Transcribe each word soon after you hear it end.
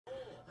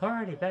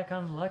Alrighty, back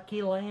on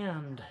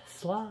Luckyland.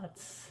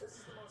 Slots.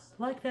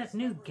 Like that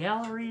new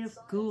gallery of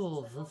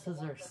ghouls. This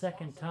is our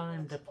second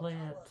time to play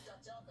it.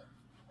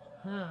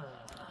 See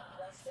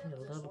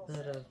a little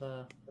bit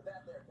of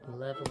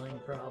leveling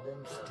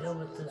problem still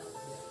with this.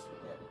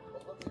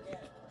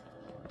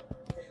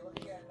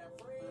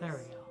 There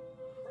we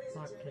go.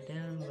 Locked it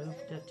in,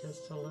 moved it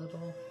just a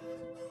little.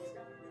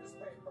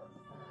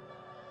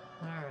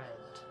 Alright.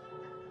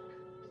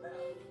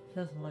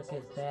 Doesn't look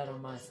as bad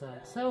on my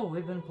side. So,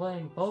 we've been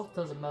playing both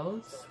of the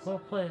modes. We'll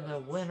play the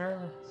winner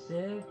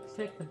big,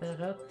 take the bet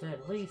up to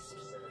at least,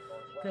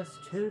 goes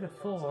 2 to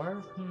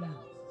 4.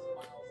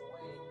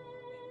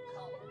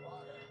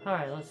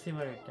 Alright, let's see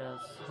what it does.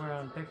 We're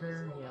on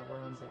bigger? Yeah,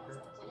 we're on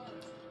bigger.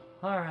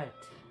 Alright.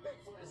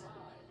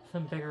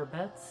 Some bigger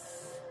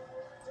bets.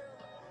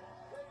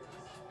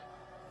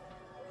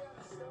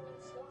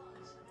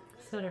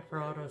 Set it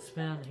for auto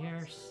spin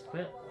here.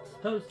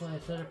 Supposedly I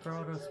set it for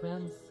auto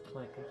spins.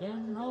 Click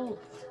again and hold.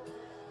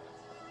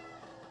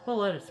 We'll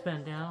let it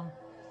spin down.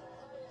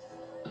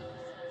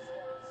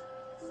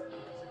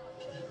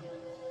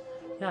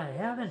 Yeah, I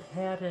haven't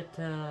had it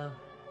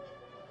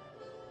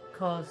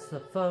cause the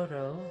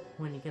photo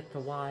when you get the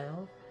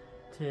wild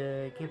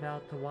to give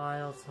out the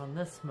wilds on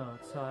this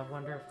mode. So I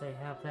wonder if they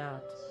have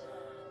that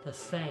the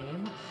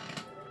same.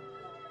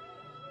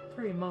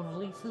 3 Mona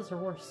Lisas are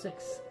worth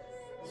 6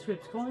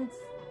 sweeps coins.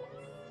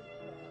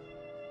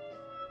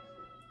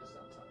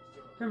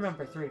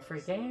 Remember 3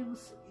 free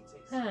games,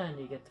 and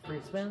you get the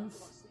free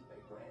spins.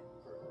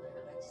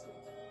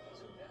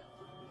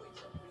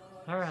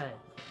 Alright,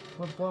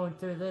 we're blowing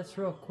through this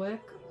real quick.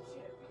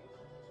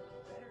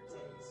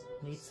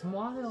 Need some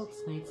wilds,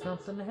 need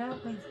something to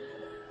happen.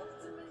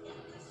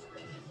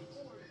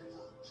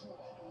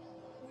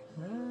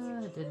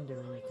 It didn't do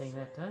anything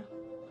that time.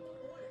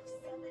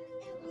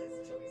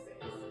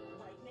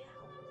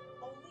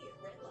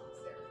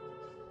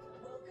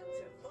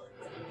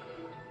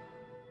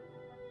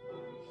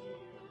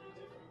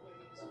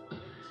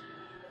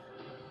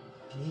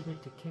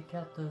 Needed to kick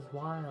out those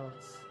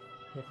wilds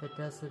if it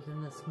does it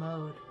in this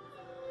mode.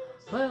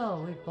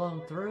 Well, we've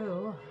blown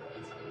through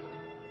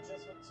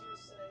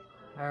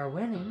our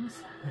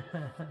winnings.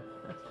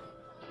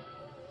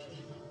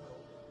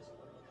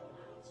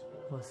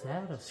 Was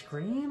that a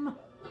scream?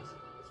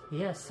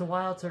 Yes, the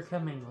wilds are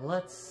coming.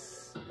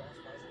 Let's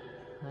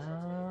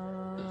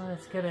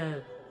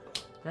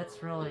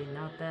that's really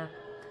not that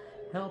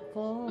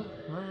helpful.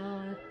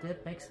 Well, it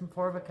did make some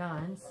 4 of a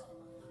kinds.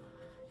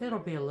 It'll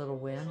be a little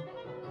win.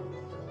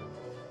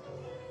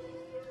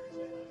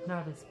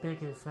 Not as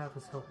big as I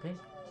was hoping.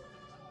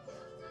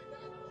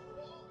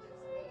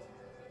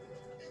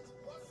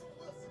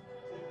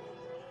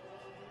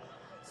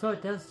 So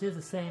it does do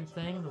the same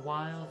thing. The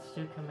wilds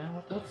do come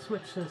in. Let's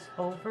switch this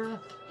over.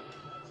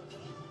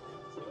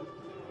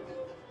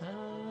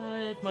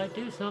 It might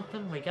do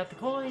something. We got the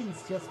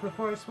coins just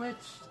before I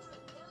switched.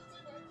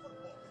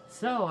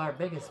 So our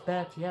biggest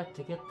bet yet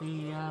to get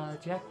the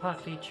jackpot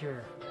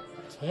feature.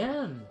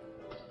 10.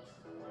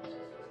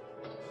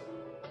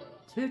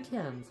 2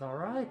 10s,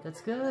 alright, that's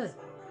good.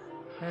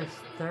 There's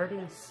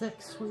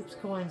 36 sweeps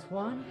coins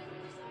won.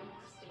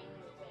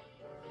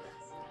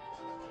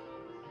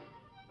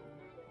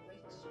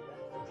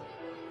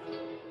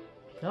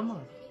 Come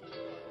on.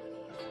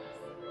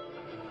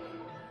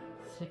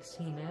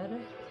 16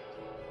 added.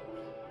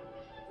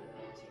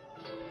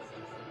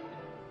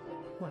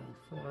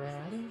 24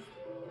 added.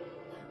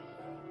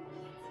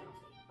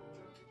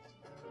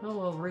 Oh,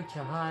 we'll reach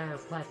a higher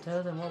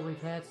plateau than what we've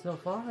had so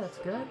far. That's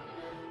good.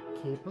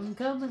 Keep them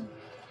coming.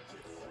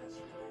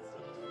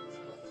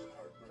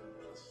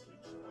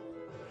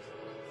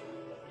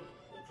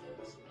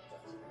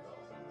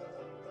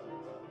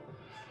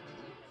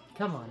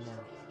 Come on now.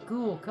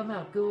 Ghoul, come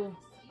out, Ghoul.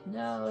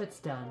 No, it's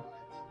done.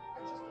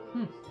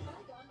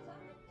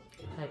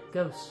 That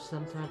ghost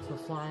sometimes will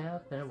fly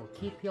up and it will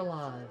keep you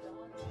alive.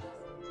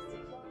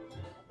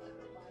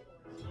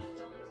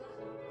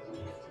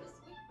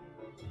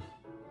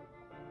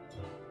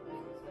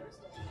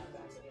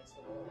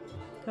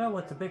 So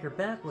with the bigger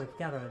bet, we've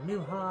got a new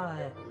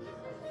high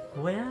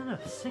win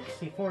of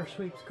 64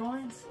 sweeps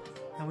coins,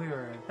 and we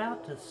were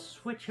about to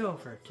switch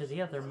over to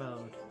the other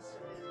mode.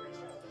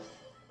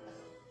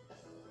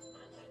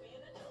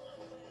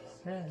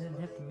 I didn't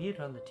hit the mute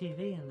on the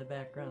TV in the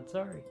background,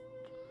 sorry.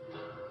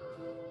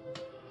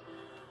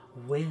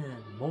 Win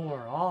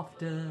more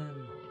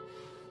often.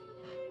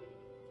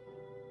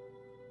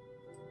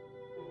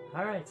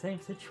 Alright, same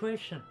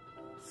situation.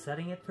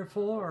 Setting it for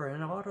 4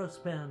 and auto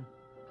spin.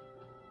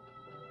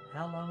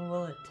 How long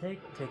will it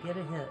take to get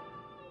a hit?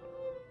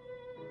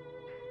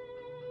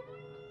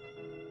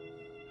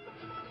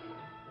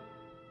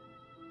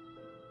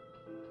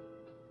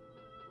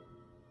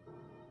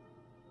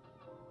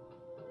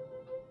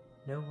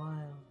 No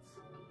wilds.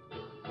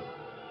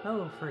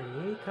 Oh,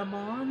 free, come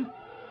on.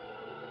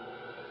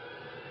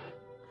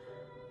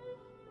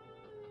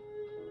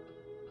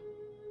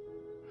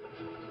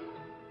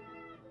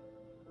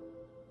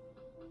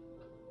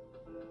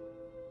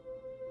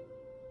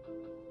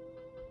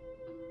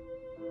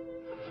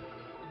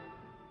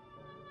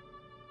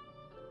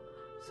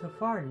 So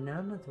far,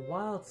 none of the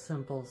wild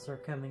symbols are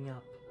coming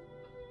up.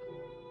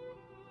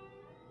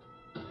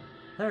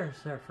 There's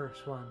our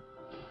first one.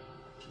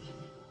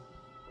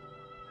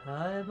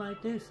 I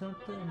might do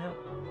something. Nope.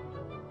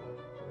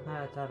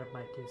 I thought it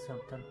might do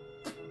something.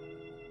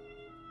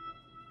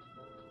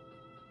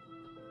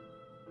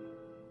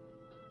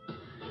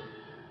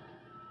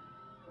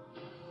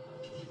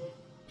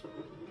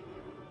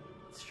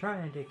 It's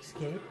trying to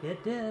escape.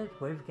 It did.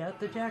 We've got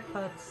the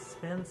jackpot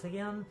spins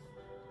again.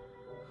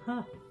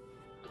 Huh.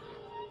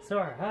 So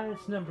our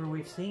highest number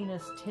we've seen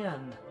is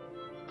 10.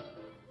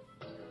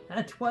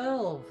 And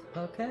 12.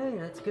 Okay,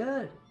 that's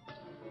good.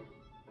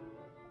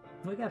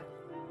 We got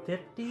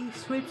 50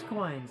 sweeps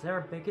coins,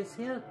 our biggest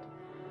hit.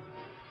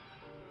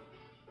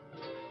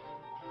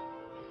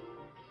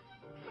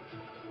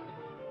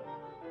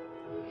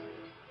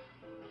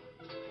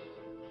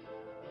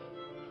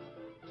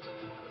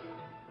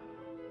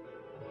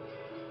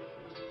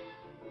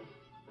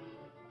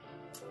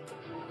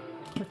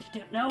 What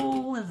you do?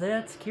 No,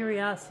 that's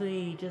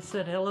Curiosity. Just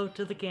said hello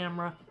to the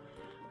camera.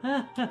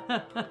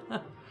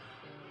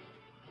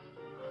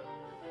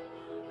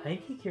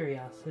 Thank you,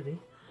 Curiosity.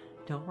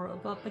 Don't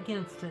rub up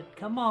against it.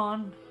 Come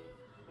on.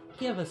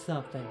 Give us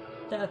something.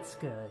 That's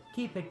good.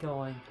 Keep it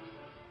going.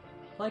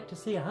 I'd like to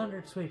see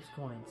 100 sweeps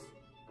coins.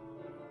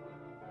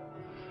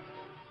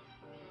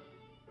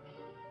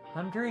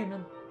 I'm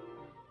dreaming.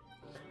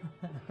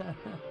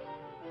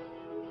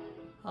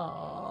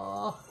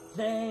 Oh,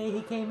 hey,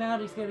 he came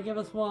out. He's going to give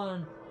us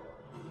one.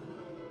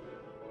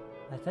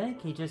 I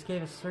think he just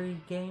gave us 3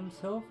 games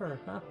over,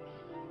 huh?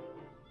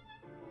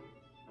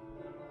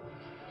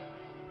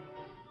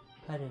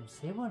 I didn't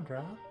see one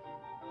drop.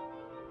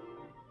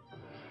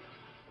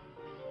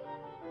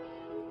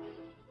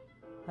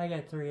 I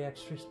got 3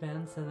 extra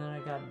spins and then I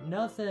got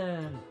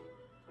nothing.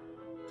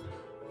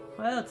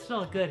 Well, it's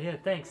still a good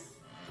hit, thanks.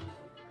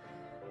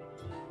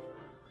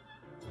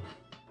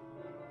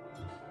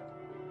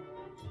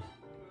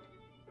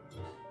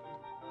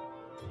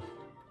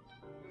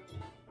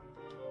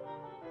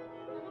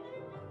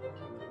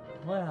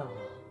 Well,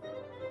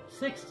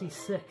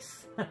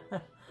 66.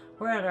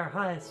 We're at our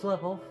highest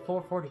level,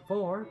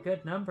 444.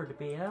 Good number to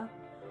be at.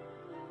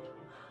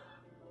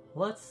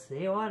 Let's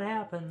see what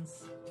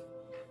happens.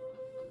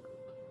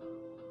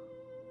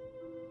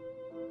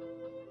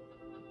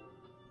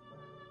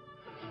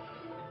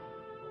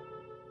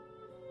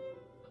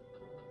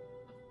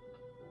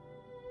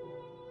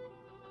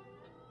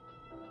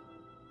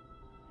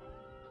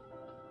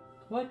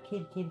 What,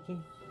 kid?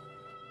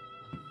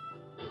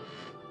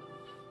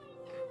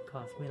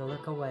 Caused me to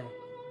look away.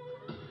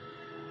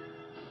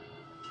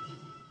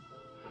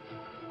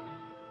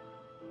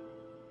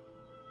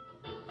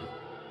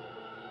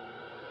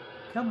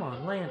 Come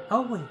on, land.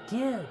 Oh, we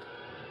did!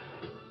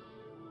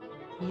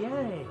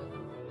 Yay!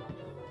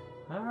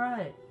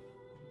 Alright.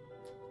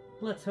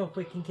 Let's hope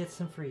we can get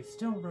some freeze.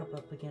 Don't rub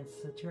up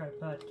against the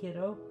tripod,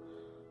 kiddo.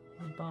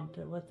 I bumped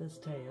it with his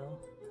tail.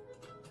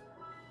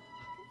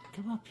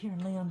 Come up here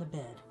and lay on the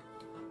bed.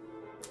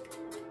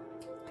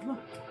 Come on.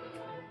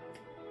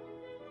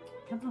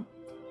 Come on.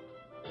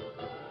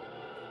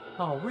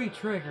 Oh,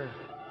 re-trigger.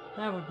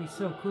 That would be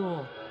so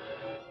cool.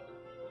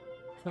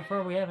 So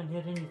far we haven't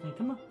hit anything.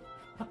 Come on.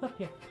 Up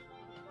here.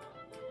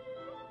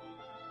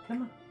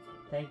 Come on.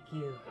 Thank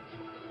you.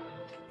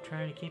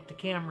 Trying to keep the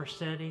camera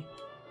steady.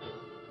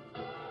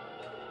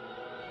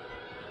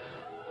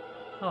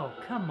 Oh,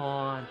 come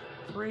on.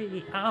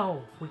 3.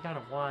 Oh, we got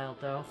a wild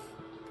though.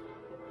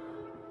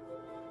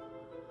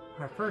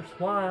 Our first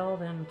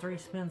wild and 3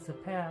 spins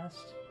have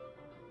passed.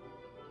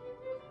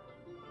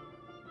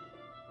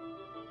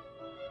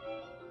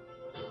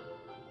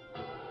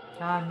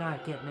 I'm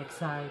not getting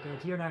excited.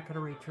 You're not going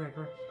to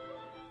re-trigger.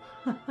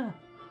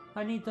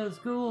 I need those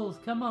ghouls.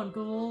 Come on,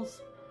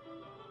 ghouls.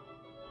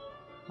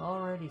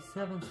 Already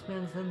 7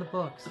 spins in the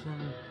books,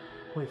 and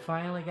we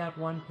finally got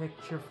 1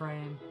 picture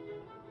frame.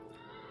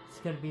 It's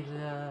going to be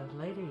the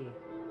lady.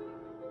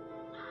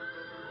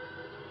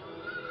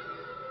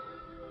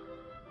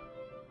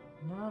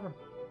 Not a...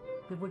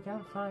 Did we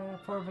got a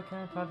 4 of a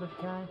kind, 5 of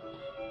a kind?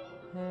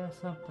 Yeah,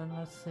 something.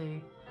 Let's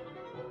see.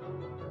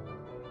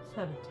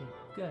 17.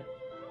 Good.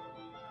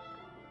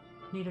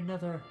 Need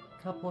another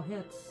couple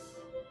hits.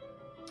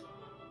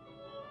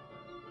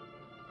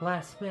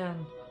 Last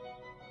spin.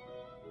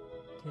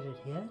 Did it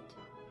hit?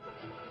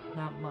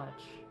 Not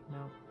much,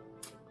 no.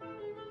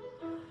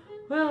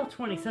 Well,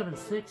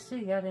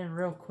 2760 got in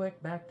real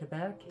quick, back to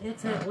back.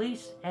 It's at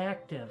least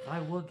active. I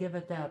will give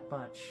it that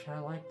much. I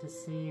like to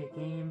see a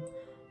game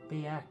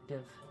be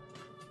active,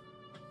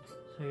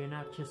 so you're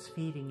not just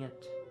feeding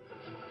it.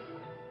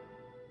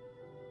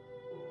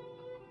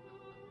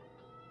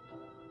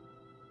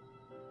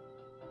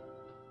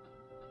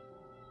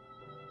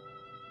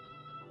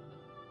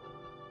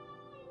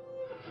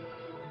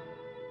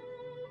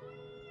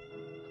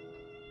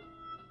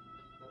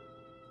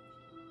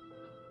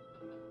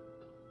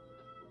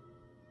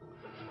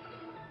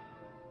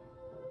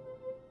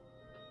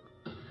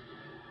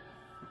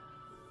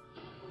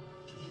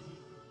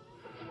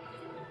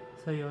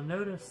 So you'll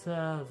notice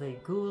the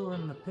ghoul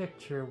in the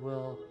picture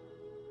will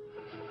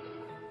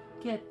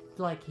get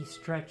like he's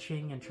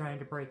stretching and trying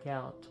to break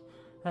out.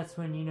 That's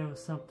when you know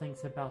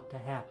something's about to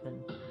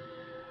happen.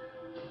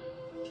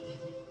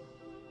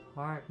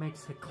 Alright,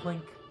 makes a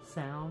clink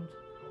sound.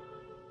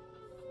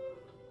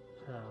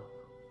 So,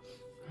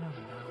 I don't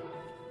know.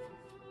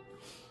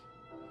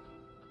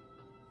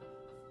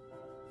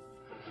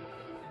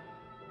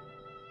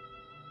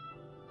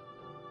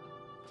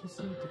 Just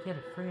need to get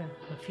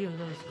a few of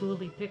those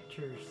ghouly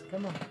pictures.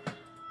 Come on.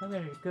 I'm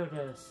gonna go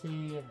to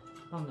see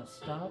on the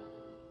stop.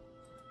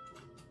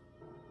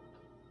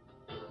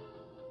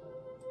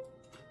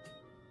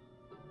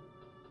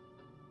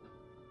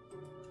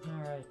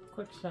 Alright,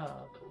 quick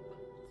stop.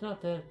 It's not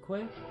that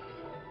quick.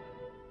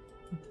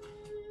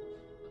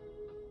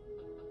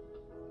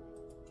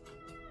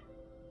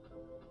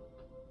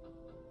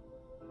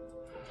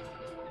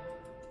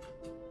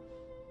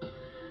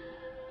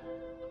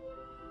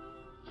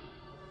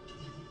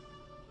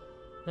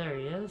 There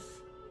he is.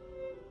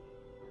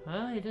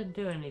 Well, he didn't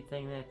do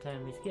anything that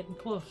time. He's getting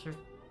closer.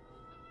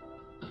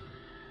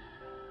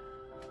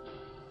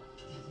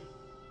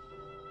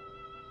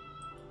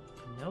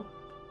 Nope.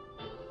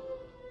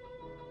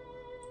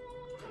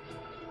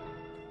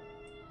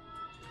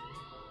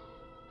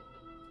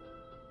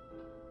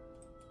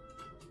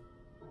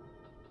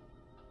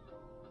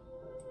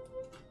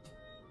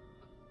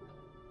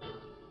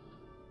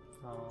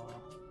 Aww.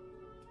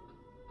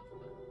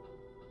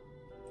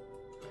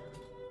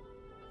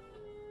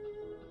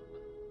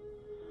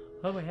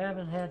 Well, we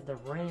haven't had the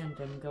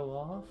random go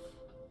off.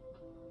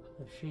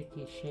 The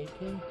shaky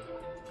shaky.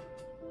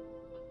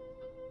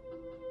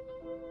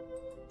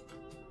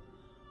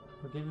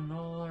 We're giving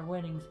all our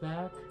winnings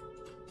back.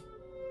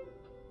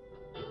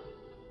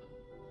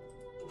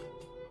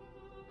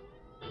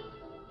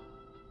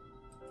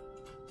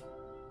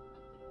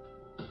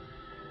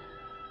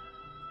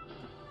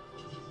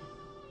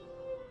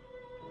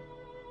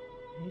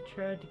 He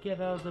tried to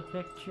get out of the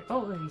picture.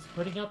 Oh, he's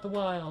putting out the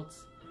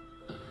wilds.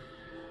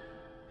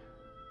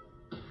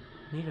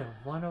 Need a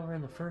one over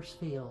in the first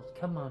field.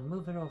 Come on,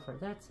 move it over.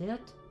 That's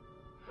it.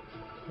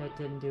 That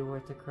didn't do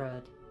worth the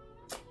crud.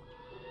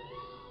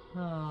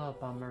 Oh,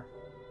 bummer.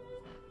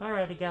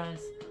 Alrighty,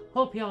 guys.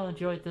 Hope y'all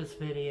enjoyed this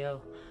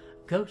video.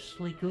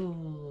 Ghostly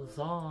Ghouls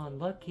on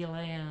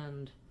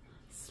Luckyland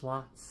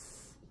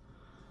slots.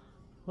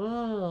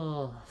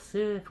 We'll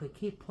see if we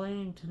keep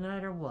playing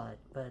tonight or what.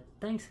 But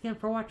thanks again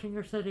for watching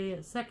your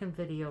second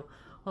video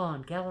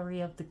on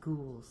Gallery of the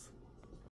Ghouls.